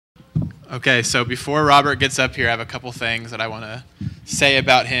Okay, so before Robert gets up here, I have a couple things that I want to say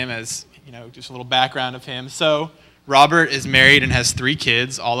about him as, just a little background of him. So Robert is married and has 3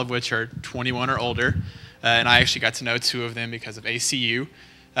 kids, all of which are 21 or older, and I actually got to know 2 of them because of ACU.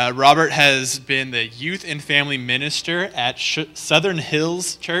 Robert has been the youth and family minister at Southern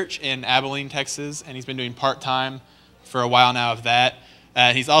Hills Church in Abilene, Texas, and he's been doing part-time for a while now of that.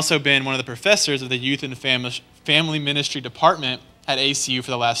 He's also been one of the professors of the youth and family ministry department at ACU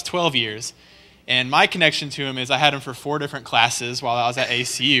for the last 12 years. And my connection to him is I had him for 4 different classes while I was at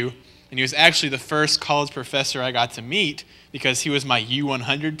ACU, and he was actually the first college professor I got to meet because he was my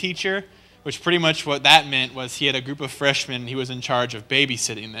U100 teacher, which pretty much what that meant was he had a group of freshmen and he was in charge of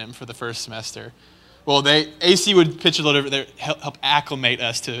babysitting them for the first semester. Well, AC would pitch a little bit, help acclimate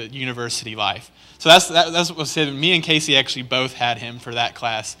us to university life. So that's what was said. Me and Casey actually both had him for that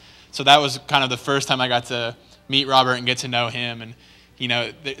class. So that was kind of the first time I got to meet Robert and get to know him. And,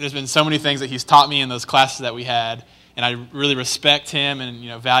 there's been so many things that he's taught me in those classes that we had. And I really respect him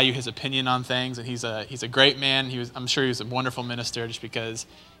and, value his opinion on things. And he's a great man. I'm sure he was a wonderful minister just because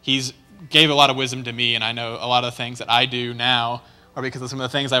he's gave a lot of wisdom to me. And I know a lot of the things that I do now are because of some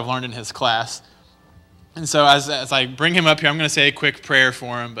of the things I've learned in his class. And so as I bring him up here, I'm going to say a quick prayer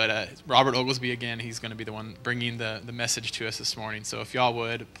for him. But Robert Oglesby, again, he's going to be the one bringing the message to us this morning. So if y'all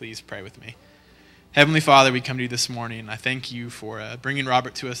would, please pray with me. Heavenly Father, we come to you this morning, and I thank you for bringing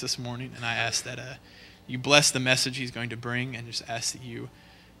Robert to us this morning. And I ask that you bless the message he's going to bring, and just ask that you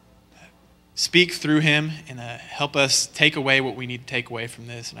speak through him and help us take away what we need to take away from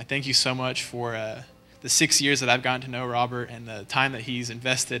this. And I thank you so much for the 6 years that I've gotten to know Robert and the time that he's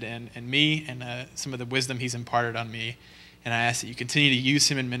invested in me and some of the wisdom he's imparted on me. And I ask that you continue to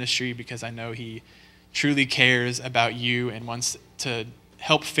use him in ministry because I know he truly cares about you and wants to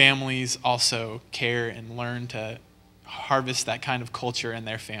help families also care and learn to harvest that kind of culture in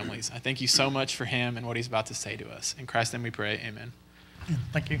their families. I thank you so much for him and what he's about to say to us. In Christ's name we pray, amen.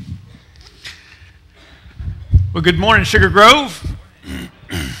 Thank you. Well, good morning, Sugar Grove.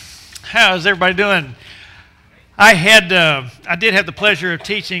 How's everybody doing? I did have the pleasure of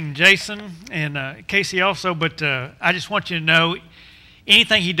teaching Jason and Casey also, but I just want you to know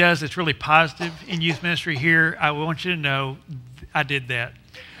anything he does that's really positive in youth ministry here, I want you to know I did that.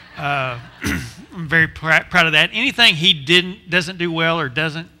 I'm very proud of that. Anything he doesn't do well or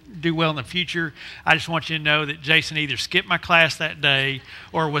doesn't do well in the future, I just want you to know that Jason either skipped my class that day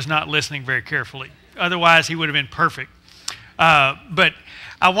or was not listening very carefully. Otherwise, he would have been perfect. But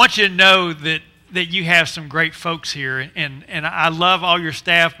I want you to know that you have some great folks here, and I love all your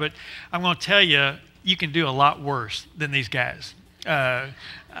staff, but I'm going to tell you, you can do a lot worse than these guys. A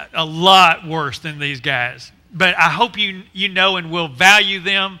lot worse than these guys. But I hope you know and will value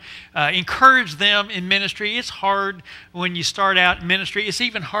them, encourage them in ministry. It's hard when you start out in ministry. It's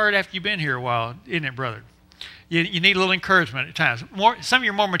even hard after you've been here a while, isn't it, brother? You need a little encouragement at times. Some of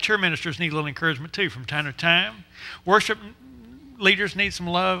your more mature ministers need a little encouragement too from time to time. Worship leaders need some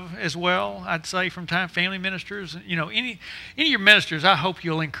love as well, I'd say, from time. Family ministers, any of your ministers, I hope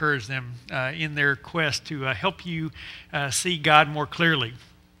you'll encourage them in their quest to help you see God more clearly.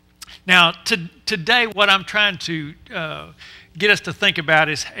 Now, today, what I'm trying to get us to think about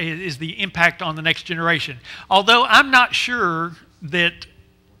is the impact on the next generation. Although I'm not sure that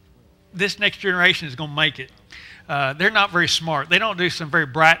this next generation is going to make it. They're not very smart. They don't do some very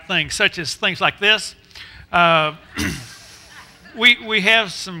bright things, such as things like this. We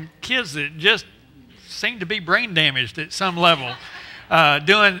have some kids that just seem to be brain damaged at some level.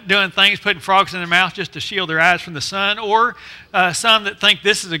 Doing things, putting frogs in their mouth just to shield their eyes from the sun, or some that think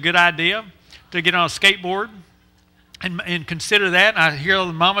this is a good idea to get on a skateboard and consider that. And I hear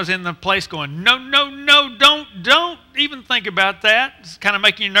the mamas in the place going, no, don't even think about that. It's kind of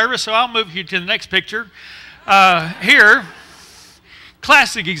making you nervous, so I'll move you to the next picture. Here,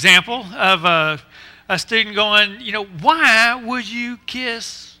 classic example of a student going, why would you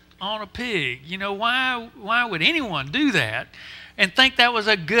kiss on a pig? Why would anyone do that and think that was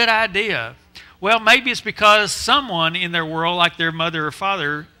a good idea? Well, maybe it's because someone in their world, like their mother or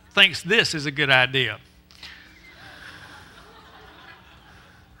father, thinks this is a good idea.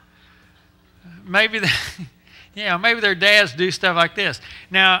 Maybe their dads do stuff like this.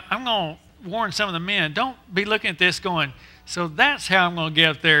 Now, I'm going to warn some of the men, don't be looking at this going, so that's how I'm going to get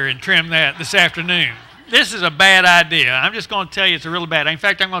up there and trim that this afternoon. This is a bad idea. I'm just going to tell you it's a really bad idea. In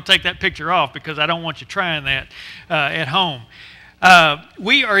fact, I'm going to take that picture off because I don't want you trying that at home.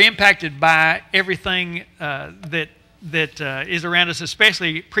 We are impacted by everything that is around us,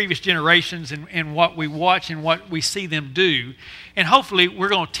 especially previous generations and what we watch and what we see them do. And hopefully we're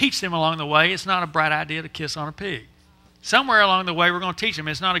going to teach them along the way it's not a bright idea to kiss on a pig. Somewhere along the way, we're going to teach them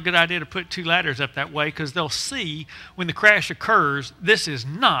it's not a good idea to put two ladders up that way because they'll see when the crash occurs, this is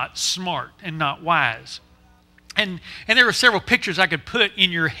not smart and not wise. And there were several pictures I could put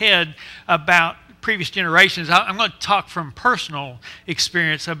in your head about previous generations. I'm going to talk from personal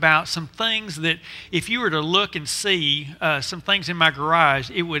experience about some things that if you were to look and see some things in my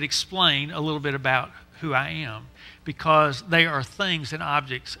garage, it would explain a little bit about who I am because they are things and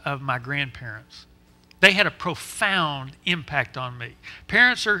objects of my grandparents. They had a profound impact on me.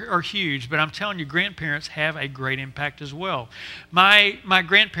 Parents are huge, but I'm telling you, grandparents have a great impact as well. My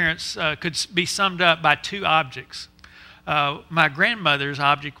grandparents could be summed up by two objects. My grandmother's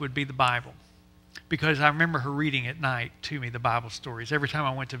object would be the Bible, because I remember her reading at night to me the Bible stories. Every time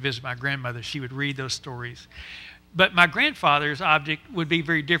I went to visit my grandmother, she would read those stories. But my grandfather's object would be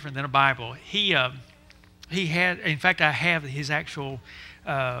very different than a Bible. He had, in fact, I have his actual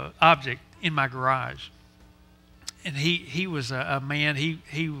object in my garage. And he was a man,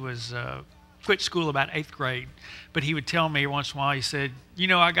 he was quit school about 8th grade, but he would tell me once in a while, he said, you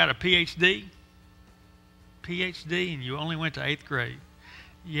know, I got a PhD, and you only went to 8th grade.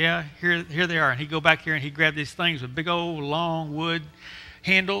 Yeah, here they are. And he'd go back here and he'd grab these things with big old long wood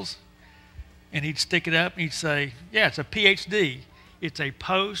handles, and he'd stick it up and he'd say, yeah, it's a PhD. It's a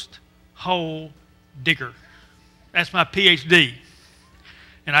post hole digger. That's my PhD.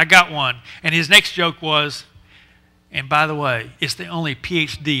 And I got one. And his next joke was, and by the way, it's the only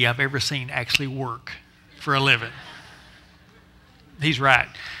PhD I've ever seen actually work for a living. He's right.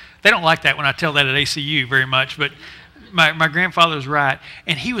 They don't like that when I tell that at ACU very much, but my grandfather was right.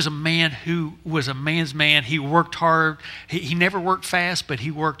 And he was a man who was a man's man. He worked hard. He never worked fast, but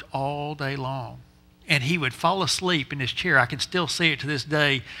he worked all day long. And he would fall asleep in his chair. I can still see it to this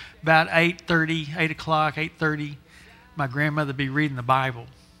day. About 8:30, 8 o'clock, 8:30, my grandmother would be reading the Bible,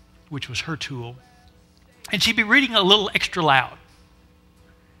 which was her tool. And she'd be reading a little extra loud.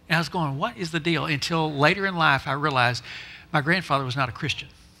 And I was going, what is the deal? Until later in life, I realized my grandfather was not a Christian.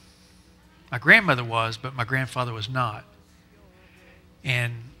 My grandmother was, but my grandfather was not.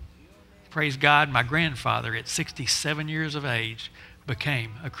 And praise God, my grandfather at 67 years of age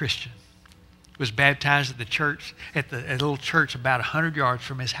became a Christian. Was baptized at the church, at a little church about 100 yards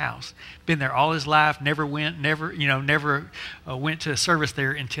from his house. Been there all his life, never went to a service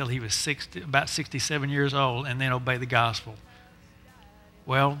there until he was about 67 years old, and then obeyed the gospel.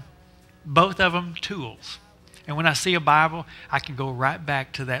 Well, both of them tools. And when I see a Bible, I can go right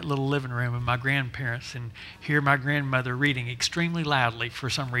back to that little living room of my grandparents and hear my grandmother reading extremely loudly for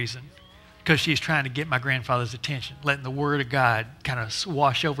some reason, because she's trying to get my grandfather's attention, letting the Word of God kind of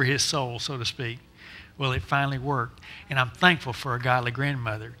wash over his soul, so to speak. Well, it finally worked. And I'm thankful for a godly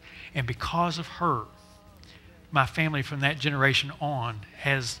grandmother. And because of her, my family from that generation on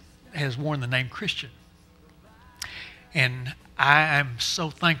has worn the name Christian. And I am so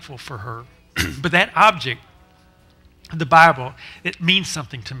thankful for her. But that object, the Bible, it means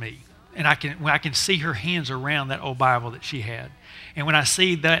something to me. And I can see her hands around that old Bible that she had. And when I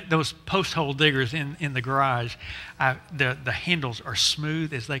see those post hole diggers in the garage, the handles are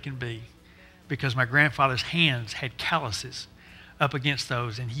smooth as they can be, because my grandfather's hands had calluses up against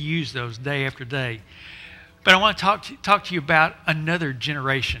those, and he used those day after day. But I want to talk to you about another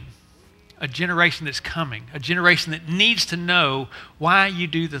generation, a generation that's coming, a generation that needs to know why you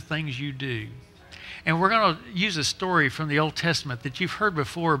do the things you do. And we're going to use a story from the Old Testament that you've heard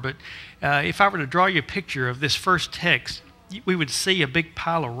before, but if I were to draw you a picture of this first text, we would see a big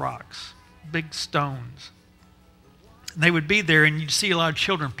pile of rocks, big stones. And they would be there, and you'd see a lot of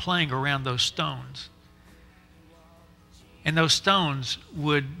children playing around those stones. And those stones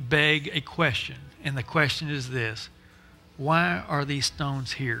would beg a question, and the question is this: why are these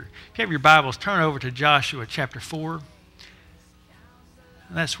stones here? If you have your Bibles, turn over to Joshua chapter 4.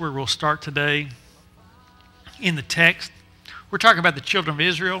 And that's where we'll start today. In the text, we're talking about the children of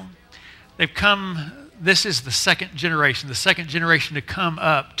Israel. They've come, this is the second generation to come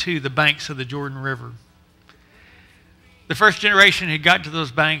up to the banks of the Jordan River. The first generation had got to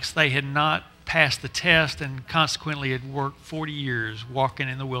those banks. They had not passed the test, and consequently had worked 40 years walking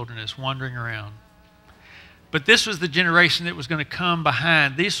in the wilderness, wandering around. But this was the generation that was going to come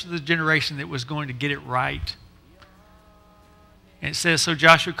behind. This was the generation that was going to get it right. And it says, so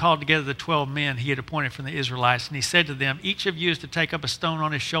Joshua called together the 12 men he had appointed from the Israelites, and he said to them, each of you is to take up a stone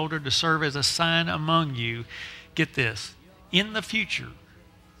on his shoulder to serve as a sign among you. Get this, in the future,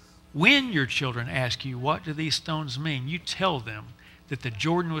 when your children ask you, what do these stones mean? You tell them that the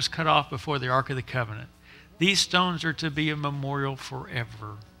Jordan was cut off before the Ark of the Covenant. These stones are to be a memorial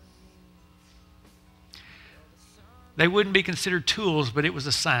forever. They wouldn't be considered tools, but it was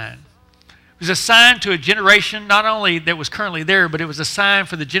a sign. was a sign to a generation, not only that was currently there, but it was a sign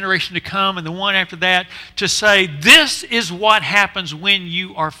for the generation to come and the one after that to say, this is what happens when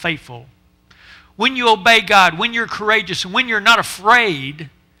you are faithful. When you obey God, when you're courageous, and when you're not afraid,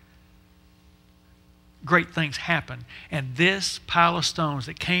 great things happen. And this pile of stones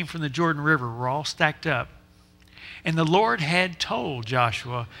that came from the Jordan River were all stacked up. And the Lord had told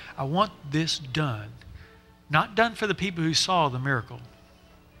Joshua, I want this done. Not done for the people who saw the miracle.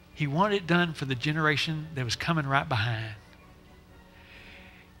 He wanted it done for the generation that was coming right behind.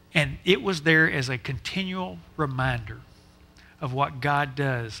 And it was there as a continual reminder of what God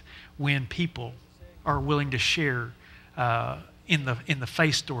does when people are willing to share in the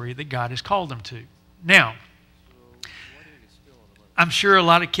faith story that God has called them to. Now, I'm sure a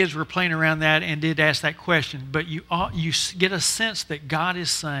lot of kids were playing around that and did ask that question, but you get a sense that God is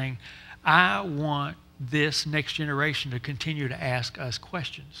saying, I want this next generation to continue to ask us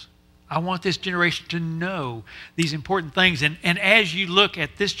questions. I want this generation to know these important things. And as you look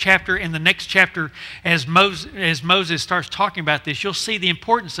at this chapter and the next chapter, as Moses starts talking about this, you'll see the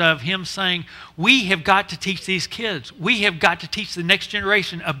importance of him saying, we have got to teach these kids. We have got to teach the next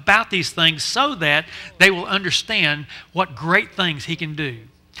generation about these things so that they will understand what great things he can do.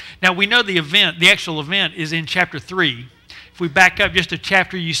 Now, we know the actual event is in chapter 3. If we back up just a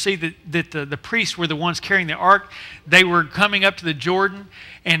chapter, you see that the priests were the ones carrying the ark. They were coming up to the Jordan.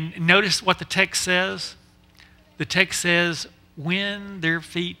 And notice what the text says. The text says, when their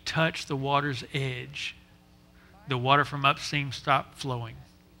feet touched the water's edge, the water from upstream stopped flowing.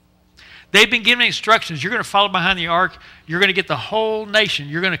 They've been given instructions. You're going to follow behind the ark. You're going to get the whole nation.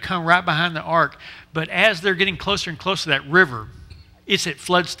 You're going to come right behind the ark. But as they're getting closer and closer to that river, it's at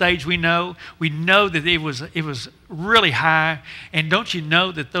flood stage, we know. We know that it was really high. And don't you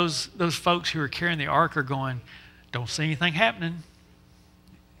know that those folks who are carrying the ark are going, don't see anything happening.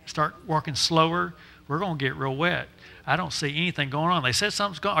 Start walking slower. We're going to get real wet. I don't see anything going on. They said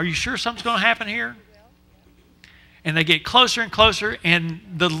are you sure something's going to happen here? And they get closer and closer, and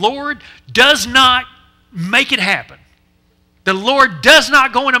the Lord does not make it happen. The Lord does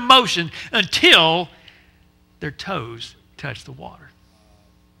not go into motion until their toes touch the water.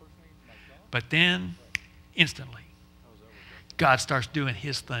 But then, instantly, God starts doing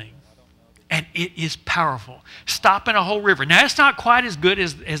his thing. And it is powerful. Stopping a whole river. Now, it's not quite as good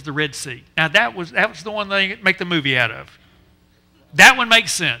as the Red Sea. Now, that was the one they make the movie out of. That one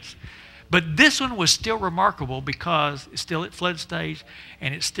makes sense. But this one was still remarkable because it's still at flood stage,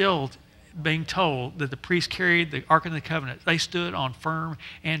 and it's still being told that the priests carried the Ark of the Covenant. They stood on firm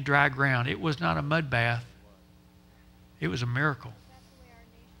and dry ground. It was not a mud bath. It was a miracle.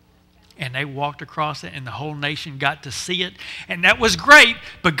 And they walked across it, and the whole nation got to see it. And that was great,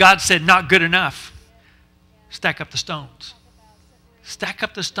 but God said, not good enough. Stack up the stones. Stack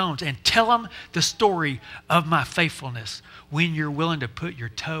up the stones and tell them the story of my faithfulness when you're willing to put your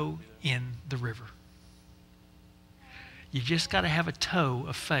toe in the river. You just got to have a toe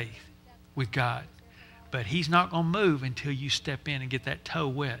of faith with God. But he's not going to move until you step in and get that toe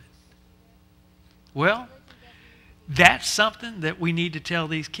wet. Well, that's something that we need to tell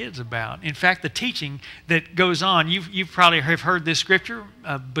these kids about. In fact, the teaching that goes on, you probably have heard this scripture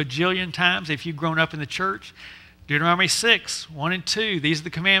a bajillion times if you've grown up in the church. Deuteronomy 6, 1 and 2. These are the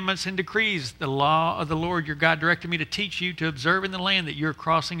commandments and decrees, the law of the Lord your God directed me to teach you to observe in the land that you're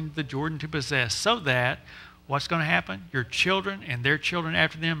crossing the Jordan to possess, so that what's going to happen? Your children and their children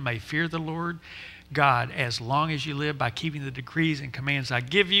after them may fear the Lord God as long as you live by keeping the decrees and commands I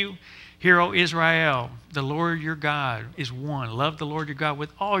give you. Hear, O Israel, the Lord your God is one. Love the Lord your God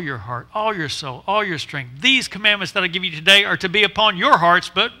with all your heart, all your soul, all your strength. These commandments that I give you today are to be upon your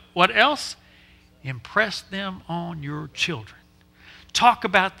hearts, but what else? Impress them on your children. Talk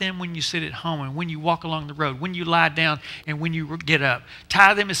about them when you sit at home and when you walk along the road, when you lie down and when you get up.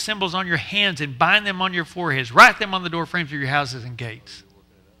 Tie them as symbols on your hands and bind them on your foreheads. Write them on the door frames of your houses and gates.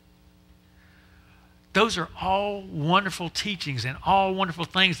 Those are all wonderful teachings and all wonderful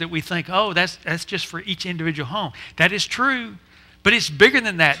things that we think, oh, that's just for each individual home. That is true, but it's bigger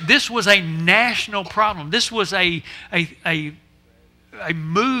than that. This was a national problem. This was a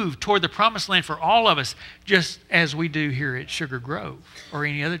move toward the promised land for all of us, just as we do here at Sugar Grove or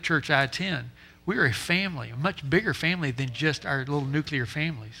any other church I attend. We are a family, a much bigger family than just our little nuclear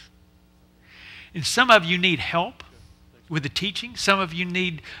families. And some of you need help with the teaching. Some of you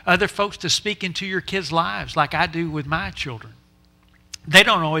need other folks to speak into your kids' lives like I do with my children. They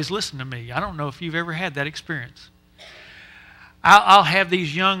don't always listen to me. I don't know if you've ever had that experience. I'll have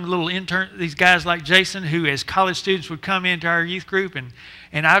these young little interns, these guys like Jason, who as college students would come into our youth group,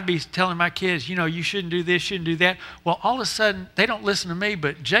 and I'd be telling my kids, you know, you shouldn't do this, shouldn't do that. Well, all of a sudden, they don't listen to me,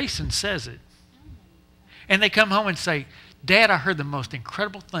 but Jason says it. And they come home and say, Dad, I heard the most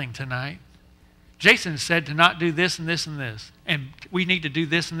incredible thing tonight. Jason said to not do this and this and this. And we need to do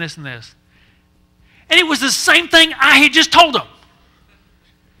this and this and this. And it was the same thing I had just told them.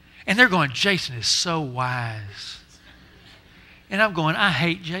 And they're going, Jason is so wise. And I'm going, I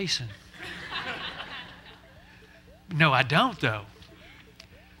hate Jason. No, I don't, though.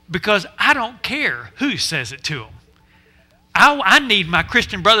 Because I don't care who says it to them. I need my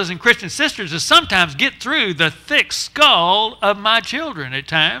Christian brothers and Christian sisters to sometimes get through the thick skull of my children at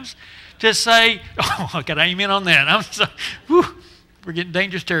times to say, oh, I got an amen on that. We're getting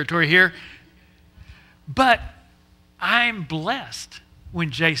dangerous territory here. But I'm blessed when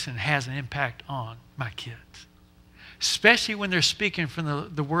Jason has an impact on my kids. Especially when they're speaking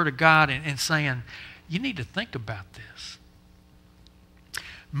from the Word of God and saying, you need to think about this.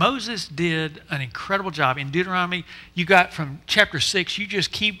 Moses did an incredible job. In Deuteronomy, you got from chapter 6, you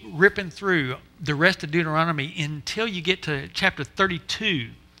just keep ripping through the rest of Deuteronomy until you get to chapter 32,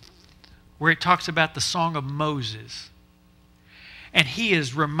 where it talks about the Song of Moses. And he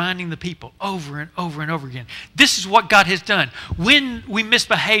is reminding the people over and over and over again, this is what God has done. When we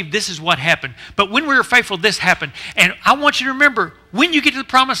misbehaved, this is what happened. But when we were faithful, this happened. And I want you to remember, when you get to the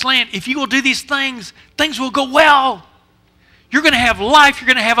promised land, if you will do these things, things will go well. You're going to have life. You're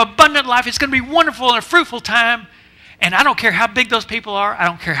going to have abundant life. It's going to be wonderful and a fruitful time. And I don't care how big those people are. I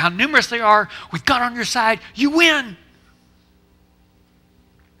don't care how numerous they are. With God on your side, you win. And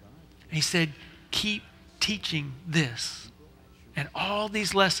he said, keep teaching this and all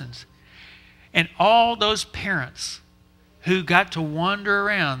these lessons. And all those parents who got to wander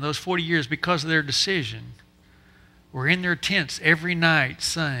around those 40 years because of their decision were in their tents every night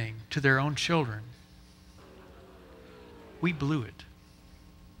saying to their own children, we blew it.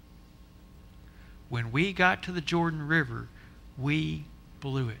 When we got to the Jordan River, we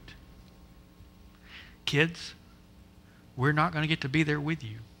blew it. Kids, we're not going to get to be there with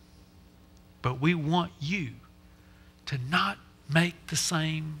you. But we want you to not make the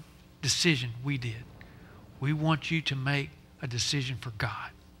same decision we did. We want you to make a decision for God.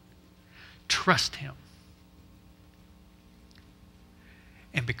 Trust Him.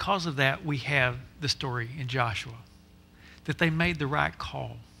 And because of that, we have the story in Joshua, that they made the right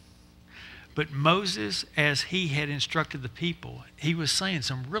call. But Moses, as he had instructed the people, he was saying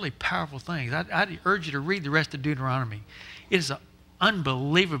some really powerful things. I'd urge you to read the rest of Deuteronomy. It is an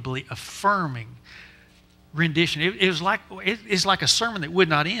unbelievably affirming rendition. It's like a sermon that would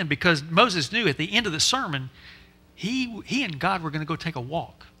not end, because Moses knew at the end of the sermon, he and God were going to go take a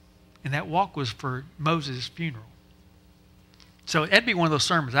walk. And that walk was for Moses' funeral. So that'd be one of those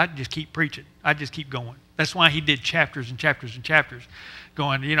sermons I'd just keep preaching. I'd just keep going. That's why he did chapters and chapters and chapters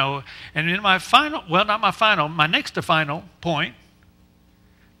going, and in my final, well, not my final, my next to final point,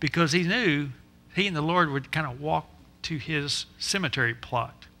 because he knew he and the Lord would kind of walk to his cemetery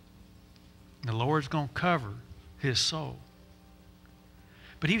plot. And the Lord's going to cover his soul.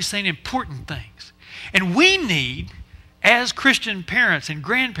 But he was saying important things. And we need, as Christian parents and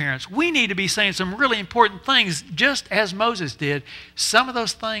grandparents, we need to be saying some really important things, just as Moses did. Some of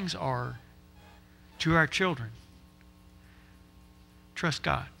those things are to our children. Trust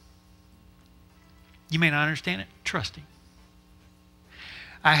God. You may not understand it. Trust Him.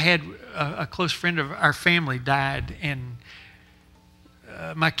 I had a close friend of our family died, and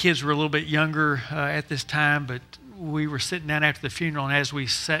my kids were a little bit younger at this time, but we were sitting down after the funeral, and as we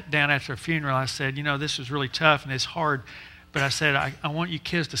sat down after the funeral, I said, this is really tough and it's hard, but I said, I want you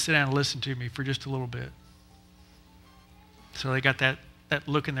kids to sit down and listen to me for just a little bit. So they got that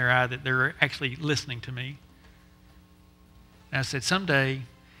look in their eye that they're actually listening to me. And I said, someday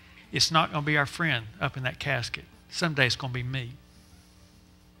it's not going to be our friend up in that casket. Someday it's going to be me.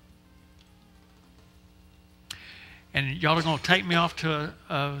 And y'all are going to take me off to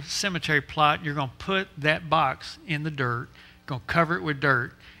a cemetery plot. You're going to put that box in the dirt, going to cover it with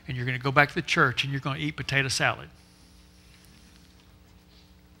dirt, and you're going to go back to the church and you're going to eat potato salad.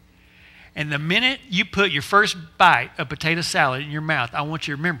 And the minute you put your first bite of potato salad in your mouth, I want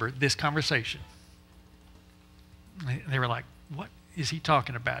you to remember this conversation. They were like, what is he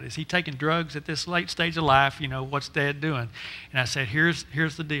talking about? Is he taking drugs at this late stage of life? What's Dad doing? And I said, here's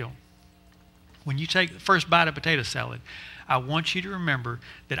the deal. When you take the first bite of potato salad, I want you to remember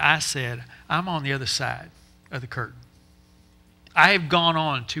that I said, I'm on the other side of the curtain. I have gone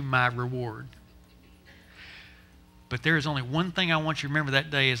on to my reward. But there is only one thing I want you to remember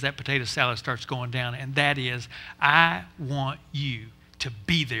that day as that potato salad starts going down, and that is, I want you to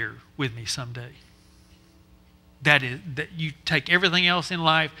be there with me someday. That you take everything else in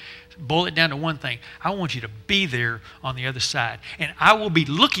life, boil it down to one thing. I want you to be there on the other side. And I will be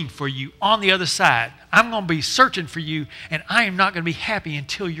looking for you on the other side. I'm going to be searching for you, and I am not going to be happy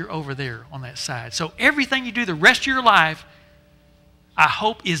until you're over there on that side. So everything you do the rest of your life, I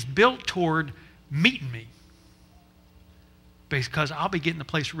hope, is built toward meeting me. Because I'll be getting the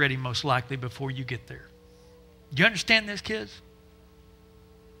place ready most likely before you get there. Do you understand this, kids?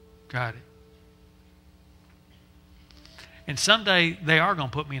 Got it. And someday they are going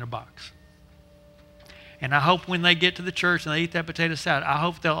to put me in a box. And I hope when they get to the church and they eat that potato salad, I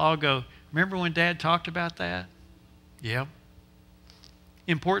hope they'll all go, remember when Dad talked about that? Yep.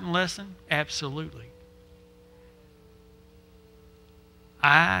 Important lesson? Absolutely.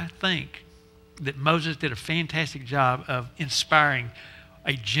 I think that Moses did a fantastic job of inspiring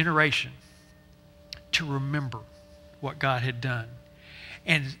a generation to remember what God had done.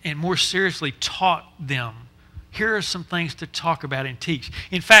 And more seriously taught them, here are some things to talk about and teach.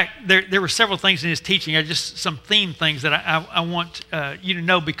 In fact, there were several things in his teaching, just some theme things that I want you to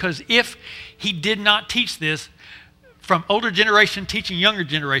know, because if he did not teach this from older generation teaching younger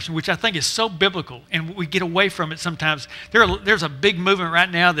generation, which I think is so biblical, and we get away from it sometimes. There's a big movement right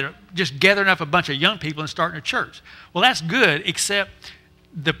now that are just gathering up a bunch of young people and starting a church. Well, that's good, except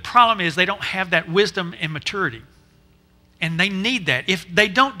the problem is they don't have that wisdom and maturity. And they need that. If they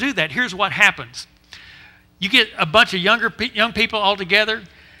don't do that, here's what happens. You get a bunch of young people all together,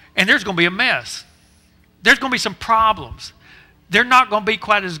 and there's going to be a mess. There's going to be some problems. They're not going to be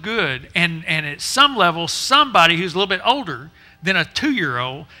quite as good. And at some level, somebody who's a little bit older than a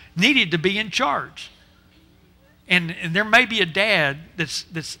 2-year-old needed to be in charge. And there may be a dad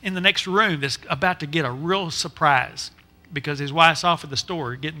that's in the next room that's about to get a real surprise because his wife's off at the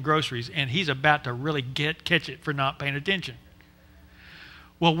store getting groceries, and he's about to really catch it for not paying attention.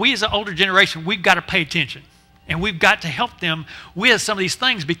 Well, we as an older generation, we've got to pay attention. And we've got to help them with some of these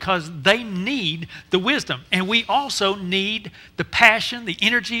things because they need the wisdom. And we also need the passion, the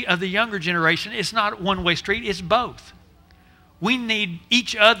energy of the younger generation. It's not a one-way street, it's both. We need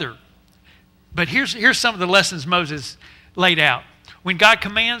each other. But here's some of the lessons Moses laid out. When God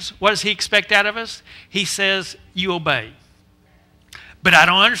commands, what does he expect out of us? He says, you obey. But I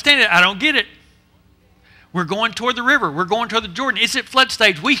don't understand it. I don't get it. We're going toward the river. We're going toward the Jordan. It's at flood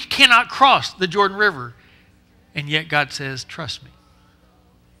stage. We cannot cross the Jordan River. And yet God says, trust me.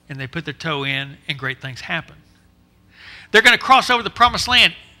 And they put their toe in, and great things happen. They're going to cross over the promised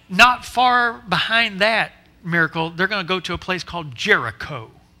land. Not far behind that miracle, they're going to go to a place called Jericho.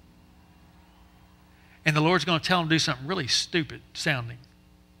 And the Lord's going to tell them to do something really stupid sounding.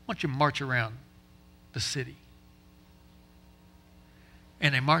 I want you to march around the city.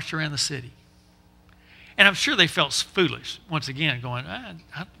 And they marched around the city. And I'm sure they felt foolish, once again, going,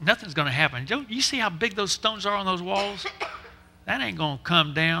 nothing's going to happen. Don't you see how big those stones are on those walls? That ain't going to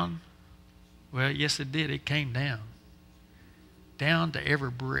come down. Well, yes, it did. It came down. Down to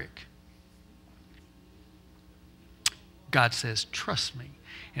every brick. God says, trust me.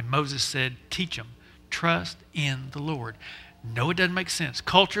 And Moses said, teach them. Trust in the Lord. No, it doesn't make sense.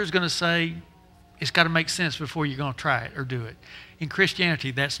 Culture is going to say, it's got to make sense before you're going to try it or do it. In Christianity,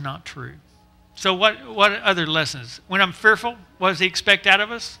 that's not true. So what other lessons? When I'm fearful, what does he expect out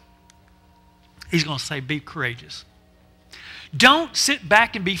of us? He's going to say, be courageous. Don't sit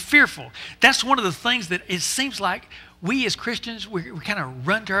back and be fearful. That's one of the things that it seems like we as Christians, we kind of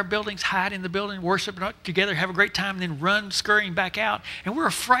run to our buildings, hide in the building, worship together, have a great time, and then run scurrying back out. And we're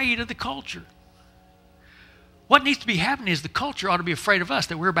afraid of the culture. What needs to be happening is the culture ought to be afraid of us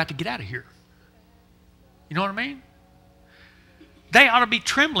that we're about to get out of here. You know what I mean? They ought to be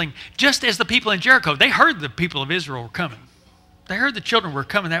trembling, just as the people in Jericho. They heard the people of Israel were coming. They heard the children were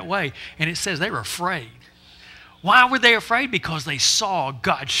coming that way, and it says they were afraid. Why were they afraid? Because they saw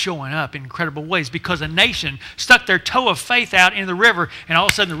God showing up in incredible ways, because a nation stuck their toe of faith out in the river, and all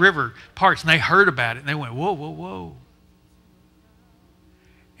of a sudden the river parts, and they heard about it, and they went, whoa, whoa, whoa.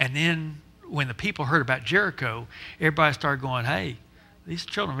 And then when the people heard about Jericho, everybody started going, hey, these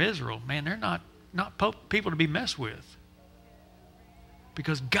children of Israel, man, they're not people to be messed with.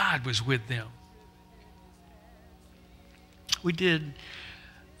 Because God was with them. We did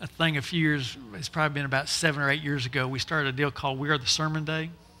a thing a few years, it's probably been about 7 or 8 years ago. We started a deal called We Are the Sermon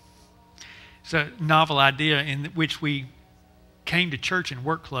Day. It's a novel idea in which we came to church in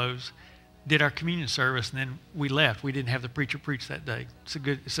work clothes, did our communion service, and then we left. We didn't have the preacher preach that day.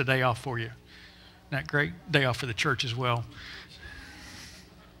 It's a day off for you. Isn't that great? Day off for the church as well.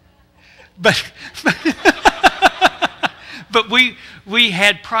 But we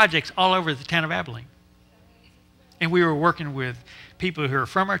had projects all over the town of Abilene. And we were working with people who are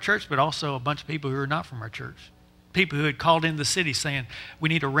from our church, but also a bunch of people who are not from our church. people who had called in the city saying, we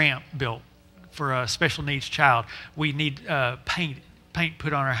need a ramp built for a special needs child. We need paint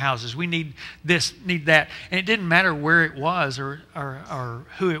put on our houses. We need this, need that. And it didn't matter where it was or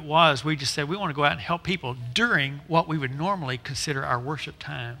who it was. We just said we want to go out and help people during what we would normally consider our worship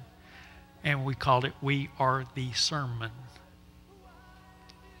time. And we called it, We Are the Sermon.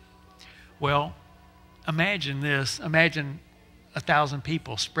 Well, imagine this. Imagine 1,000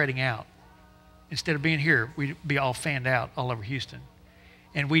 people spreading out. Instead of being here, we'd be all fanned out all over Houston.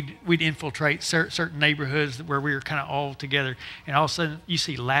 And we'd infiltrate certain neighborhoods where we were kind of all together. And all of a sudden, you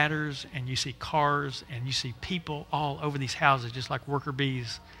see ladders, and you see cars, and you see people all over these houses, just like worker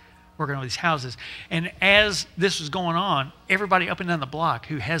bees working on these houses. And as this was going on, everybody up and down the block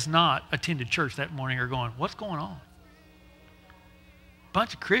who has not attended church that morning are going, what's going on?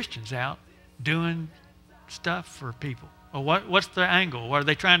 Bunch of Christians out doing stuff for people. Well, what's the angle? Are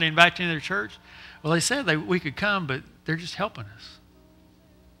they trying to invite you into their church? Well, they said we could come, but they're just helping us.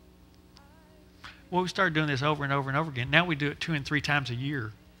 Well, we started doing this over and over and over again. Now we do it 2 and 3 times a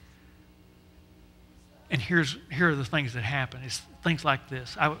year. And here are the things that happen. It's things like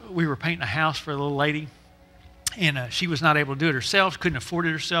this. We were painting a house for a little lady, and she was not able to do it herself, couldn't afford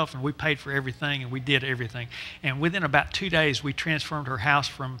it herself, and we paid for everything, and we did everything. And within about 2 days, we transformed her house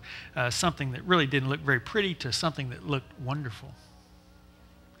from something that really didn't look very pretty to something that looked wonderful.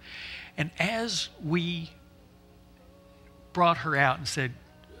 And as we brought her out and said,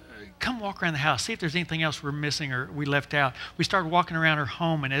 come walk around the house, see if there's anything else we're missing or we left out. We started walking around her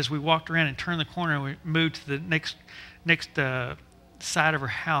home, and as we walked around and turned the corner and we moved to the next side of her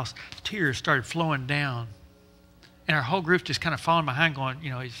house, tears started flowing down. And our whole group just kind of following behind going,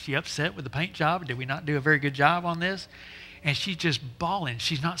 is she upset with the paint job? Did we not do a very good job on this? And she's just bawling.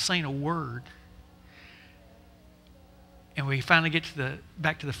 She's not saying a word. And we finally get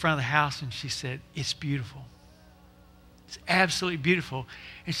back to the front of the house, and she said, it's beautiful. It's absolutely beautiful.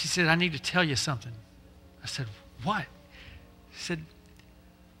 And she said, I need to tell you something. I said, what? She said,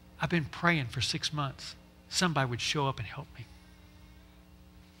 I've been praying for 6 months. Somebody would show up and help me.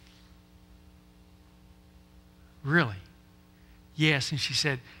 Really? Yes. And she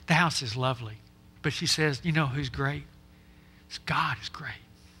said, the house is lovely. But she says, you know who's great? It's God is great.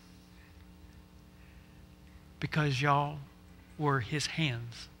 Because y'all were his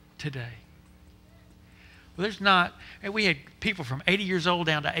hands today. Well, we had people from 80 years old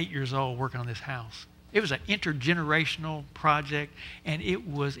down to 8 years old working on this house. It was an intergenerational project, and it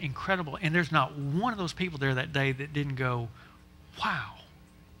was incredible. And there's not one of those people there that day that didn't go, wow.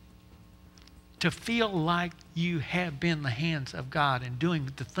 To feel like you have been the hands of God and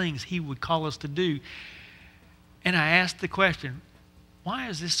doing the things he would call us to do. And I asked the question, why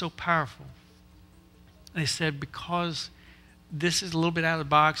is this so powerful? And they said, because this is a little bit out of the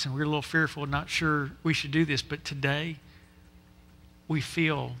box and we're a little fearful, not sure we should do this, but today we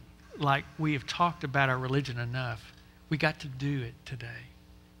feel like we have talked about our religion enough. We got to do it today.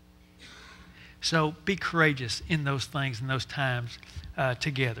 So be courageous in those things, in those times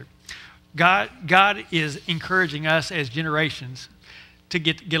together. God is encouraging us as generations to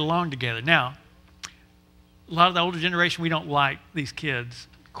get along together. Now, a lot of the older generation, we don't like these kids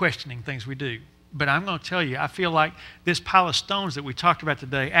questioning things we do. But I'm going to tell you, I feel like this pile of stones that we talked about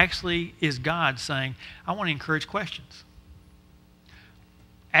today actually is God saying, I want to encourage questions.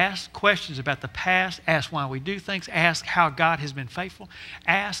 Ask questions about the past. Ask why we do things. Ask how God has been faithful.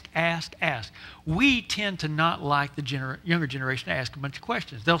 Ask. We tend to not like the younger generation to ask a bunch of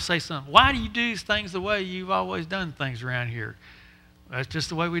questions. They'll say something, why do you do things the way you've always done things around here? That's just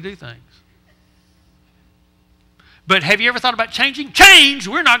the way we do things. But have you ever thought about changing? Change!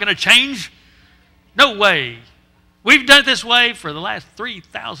 We're not going to change. No way. We've done it this way for the last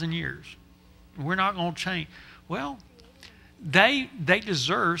 3,000 years. We're not going to change. Well, they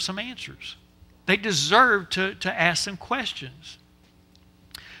deserve some answers. They deserve to ask some questions.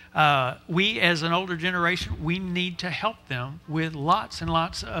 We, as an older generation, we need to help them with lots and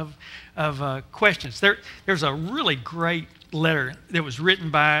lots of questions. There's a really great letter that was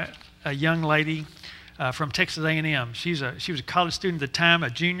written by a young lady from Texas A&M. She was a college student at the time, a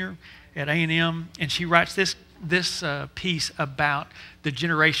junior at A&M, and she writes this piece about the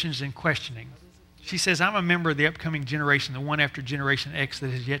generations in questioning. She says, I'm a member of the upcoming generation, the one after Generation X that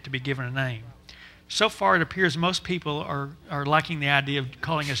has yet to be given a name. So far, it appears most people are liking the idea of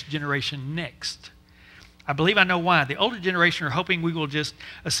calling us Generation Next. I believe I know why. The older generation are hoping we will just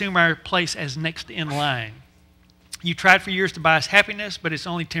assume our place as next in line. You tried for years to buy us happiness, but it's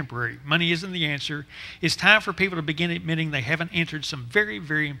only temporary. Money isn't the answer. It's time for people to begin admitting they haven't answered some very,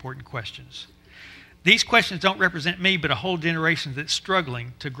 very important questions. These questions don't represent me, but a whole generation that's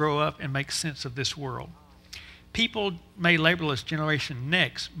struggling to grow up and make sense of this world. People may label us Generation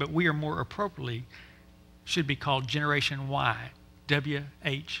Next, but we are more appropriately should be called Generation Y,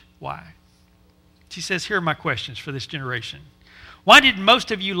 W-H-Y. She says, here are my questions for this generation. Why did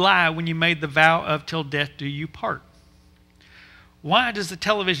most of you lie when you made the vow of till death do you part? Why does the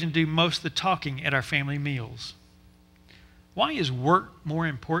television do most of the talking at our family meals? Why is work more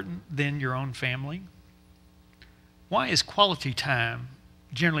important than your own family? Why is quality time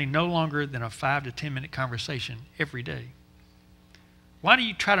generally no longer than a 5 to 10 minute conversation every day? Why do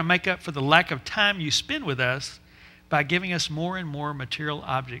you try to make up for the lack of time you spend with us by giving us more and more material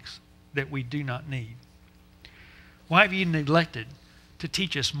objects that we do not need? Why have you neglected to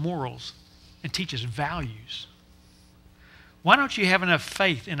teach us morals and teach us values? Why don't you have enough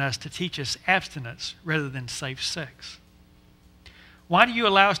faith in us to teach us abstinence rather than safe sex? Why do you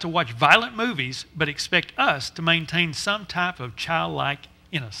allow us to watch violent movies but expect us to maintain some type of childlike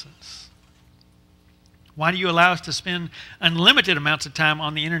innocence? Why do you allow us to spend unlimited amounts of time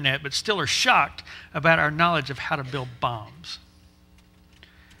on the internet but still are shocked about our knowledge of how to build bombs?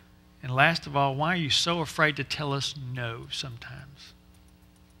 And last of all, why are you so afraid to tell us no sometimes?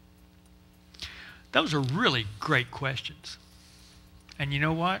 Those are really great questions. And you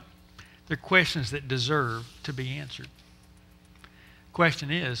know what? They're questions that deserve to be answered.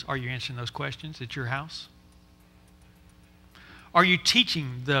 Question is, are you answering those questions at your house? Are you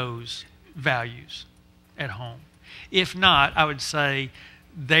teaching those values at home? If not, I would say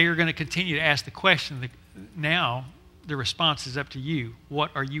they are going to continue to ask the question. Now, the response is up to you.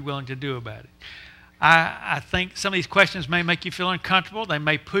 What are you willing to do about it? I think some of these questions may make you feel uncomfortable. They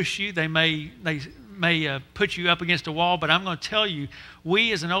may push you. They may put you up against a wall. But I'm going to tell you,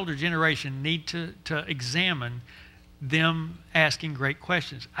 we as an older generation need to examine them asking great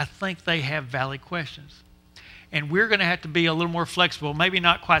questions. I think they have valid questions. And we're going to have to be a little more flexible, maybe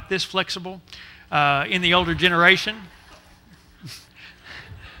not quite this flexible in the older generation.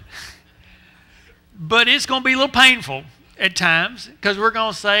 But it's going to be a little painful at times because we're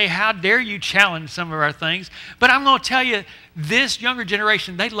going to say, how dare you challenge some of our things? But I'm going to tell you, this younger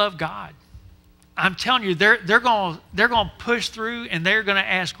generation, they love God. I'm telling you, they're going to push through and they're going to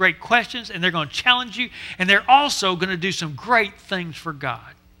ask great questions and they're going to challenge you and they're also going to do some great things for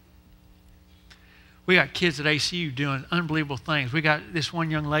God. We got kids at ACU doing unbelievable things. We got this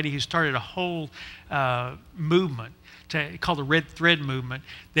one young lady who started a whole movement called the Red Thread Movement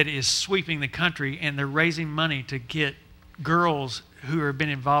that is sweeping the country, and they're raising money to get girls who have been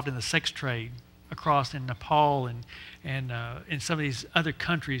involved in the sex trade across in Nepal and in some of these other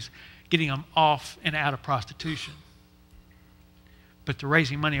countries, getting them off and out of prostitution. But they're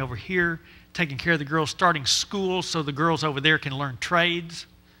raising money over here, taking care of the girls, starting schools so the girls over there can learn trades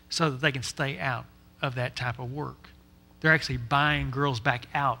so that they can stay out of that type of work. They're actually buying girls back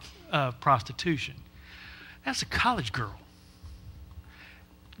out of prostitution. That's a college girl.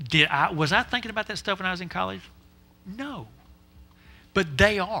 Was I thinking about that stuff when I was in college? No. But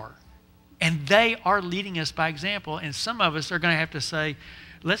they are. And they are leading us by example. And some of us are going to have to say,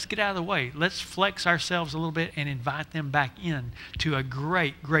 let's get out of the way. Let's flex ourselves a little bit and invite them back in to a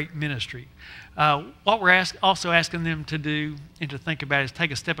great, great ministry. What we're also asking them to do and to think about is take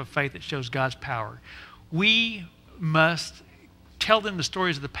a step of faith that shows God's power. We must tell them the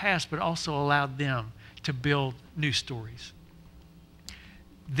stories of the past, but also allow them to build new stories.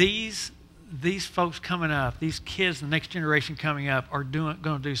 These folks coming up, these kids, the next generation coming up, are going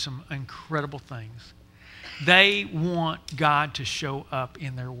to do some incredible things. They want God to show up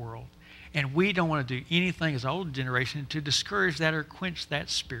in their world. And we don't want to do anything as an older generation to discourage that or quench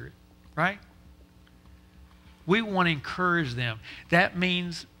that spirit, right? We want to encourage them. That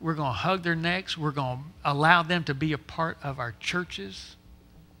means we're going to hug their necks. We're going to allow them to be a part of our churches.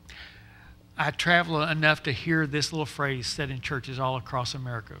 I travel enough to hear this little phrase said in churches all across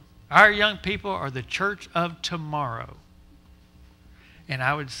America. Our young people are the church of tomorrow. And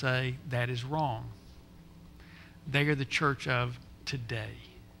I would say that is wrong. They are the church of today.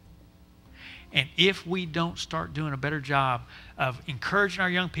 And if we don't start doing a better job of encouraging our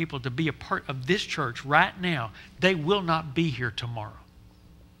young people to be a part of this church right now, they will not be here tomorrow.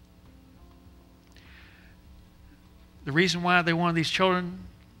 The reason why they wanted these children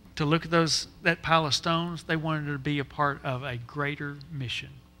to look at that pile of stones, they wanted to be a part of a greater mission,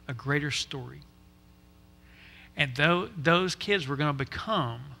 a greater story. And those kids were going to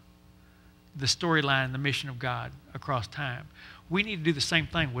become the storyline, the mission of God across time. We need to do the same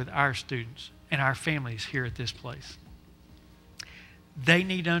thing with our students and our families here at this place. They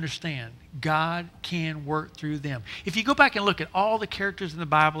need to understand God can work through them. If you go back and look at all the characters in the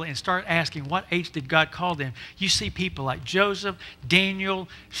Bible and start asking what age did God call them, you see people like Joseph, Daniel,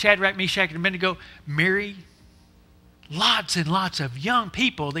 Shadrach, Meshach, and Abednego, Mary, lots and lots of young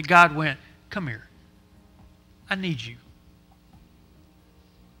people that God went, come here. I need you.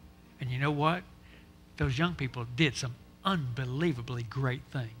 And you know what? Those young people did some unbelievably great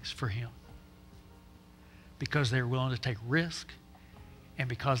things for him because they were willing to take risk and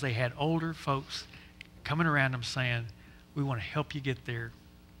because they had older folks coming around them saying, we want to help you get there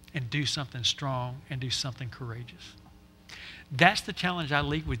and do something strong and do something courageous. That's the challenge I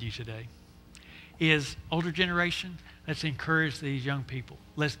leave with you today, is older generation, let's encourage these young people.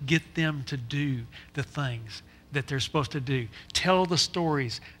 Let's get them to do the things that they're supposed to do. Tell the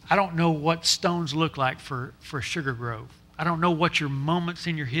stories. I don't know what stones look like for Sugar Grove. I don't know what your moments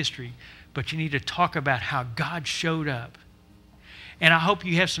in your history, but you need to talk about how God showed up. And I hope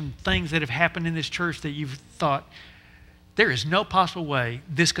you have some things that have happened in this church that you've thought, there is no possible way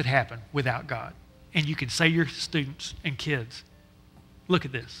this could happen without God. And you can say to your students and kids, look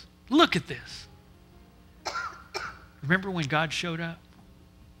at this. Look at this. Remember when God showed up?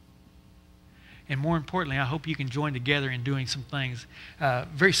 And more importantly, I hope you can join together in doing some things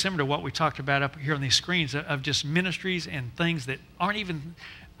very similar to what we talked about up here on these screens of just ministries and things that aren't even,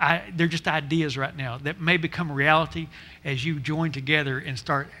 they're just ideas right now that may become reality as you join together and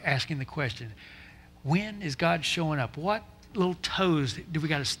start asking the question, when is God showing up? What little toes do we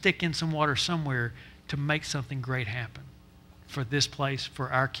got to stick in some water somewhere to make something great happen for this place, for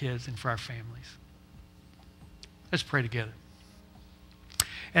our kids, and for our families? Let's pray together.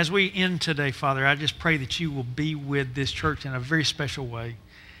 As we end today, Father, I just pray that you will be with this church in a very special way,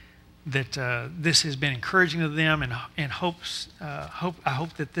 that this has been encouraging to them, and I hope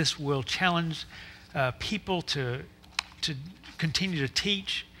that this will challenge people to continue to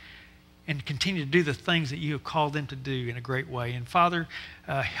teach and continue to do the things that you have called them to do in a great way. And Father,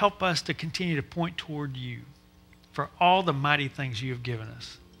 help us to continue to point toward you for all the mighty things you have given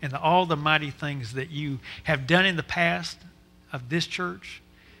us and all the mighty things that you have done in the past of this church,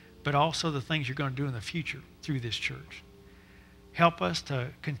 but also the things you're going to do in the future through this church. Help us to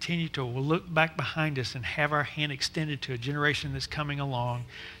continue to look back behind us and have our hand extended to a generation that's coming along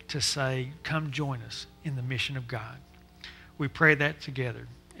to say, come join us in the mission of God. We pray that together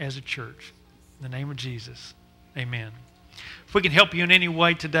as a church. In the name of Jesus, amen. If we can help you in any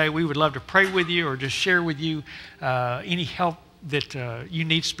way today, we would love to pray with you or just share with you any help that you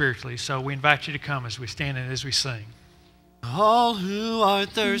need spiritually. So we invite you to come as we stand and as we sing. All who are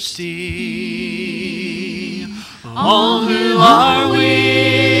thirsty, all who are weak,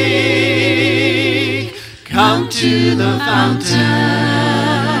 come to the fountain.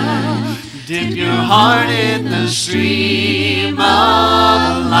 Dip your heart in the stream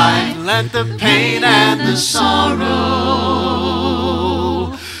of life. Let the pain and the sorrow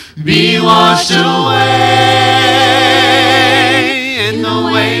be washed away in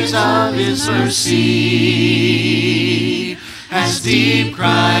the waves of His mercy. As deep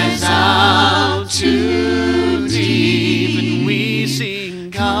cries out to deep, and we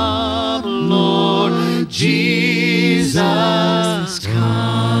sing, come, Lord Jesus,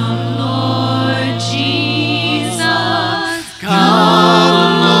 come, Lord Jesus,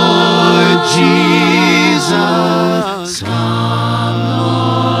 come, Lord Jesus, come,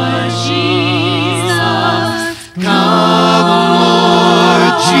 Lord Jesus, come,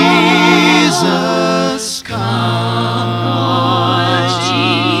 Lord Jesus, come.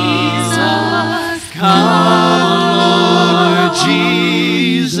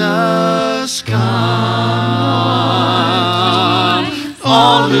 Jesus, come.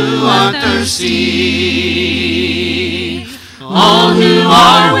 All who are thirsty, all who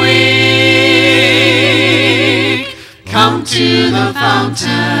are weak, come to the fountain.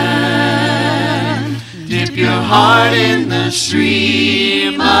 Dip your heart in the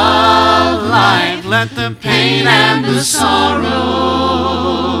stream of life. Let the pain and the sorrow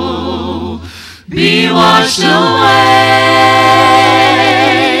be washed away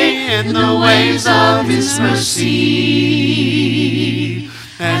in the waves of His mercy.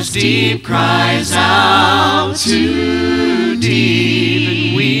 As deep cries out to deep,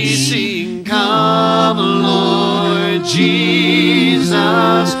 and we sing, come, Lord Jesus,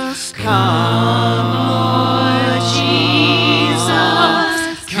 come, Lord Jesus,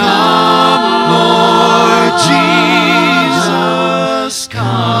 come, Lord Jesus,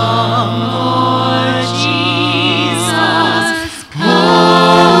 come, Lord Jesus,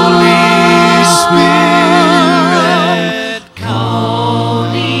 Holy Spirit,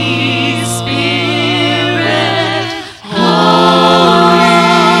 come, Holy Spirit, Holy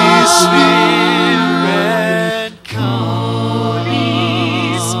Spirit, come,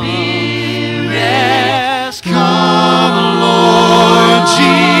 Holy Spirit.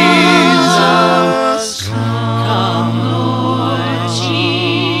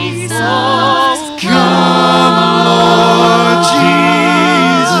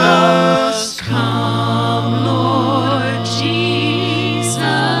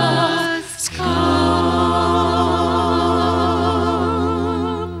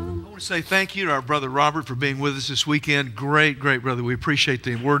 to say thank you to our brother Robert for being with us this weekend. Great, great brother. We appreciate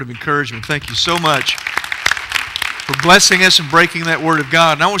the word of encouragement. Thank you so much for blessing us and breaking that word of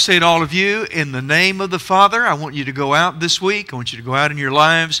God. And I want to say to all of you, in the name of the Father, I want you to go out this week. I want you to go out in your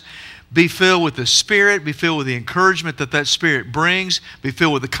lives. Be filled with the Spirit. Be filled with the encouragement that that Spirit brings. Be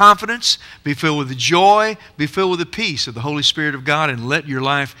filled with the confidence. Be filled with the joy. Be filled with the peace of the Holy Spirit of God. And let your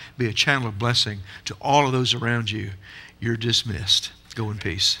life be a channel of blessing to all of those around you. You're dismissed. Go in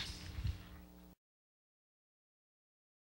peace.